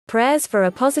Prayers for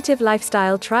a positive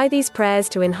lifestyle. Try these prayers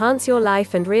to enhance your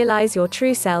life and realize your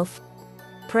true self.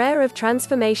 Prayer of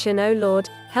transformation. O Lord,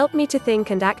 help me to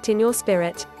think and act in your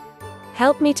spirit.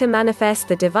 Help me to manifest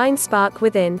the divine spark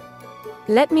within.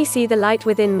 Let me see the light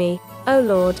within me, O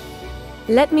Lord.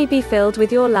 Let me be filled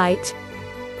with your light.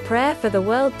 Prayer for the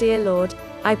world. Dear Lord,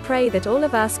 I pray that all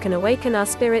of us can awaken our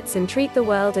spirits and treat the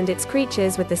world and its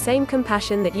creatures with the same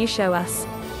compassion that you show us.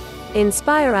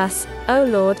 Inspire us, O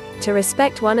Lord, to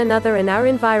respect one another and our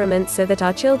environment so that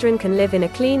our children can live in a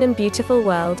clean and beautiful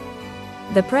world.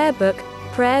 The Prayer Book,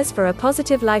 Prayers for a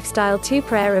Positive Lifestyle. 2.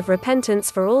 Prayer of repentance.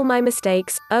 For all my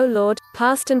mistakes, O Lord,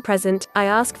 past and present, I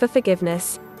ask for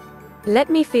forgiveness. Let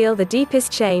me feel the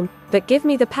deepest shame, but give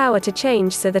me the power to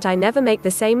change so that I never make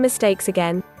the same mistakes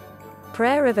again.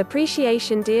 Prayer of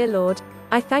appreciation. Dear Lord,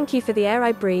 I thank you for the air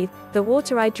I breathe, the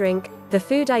water I drink, the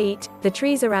food I eat, the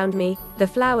trees around me, the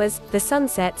flowers, the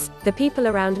sunsets, the people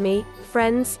around me,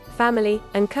 friends, family,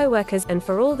 and co-workers, and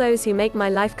for all those who make my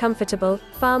life comfortable,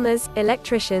 farmers,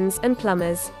 electricians, and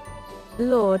plumbers.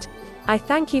 Lord, I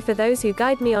thank you for those who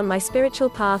guide me on my spiritual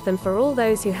path and for all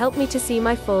those who help me to see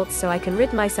my faults so I can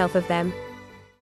rid myself of them.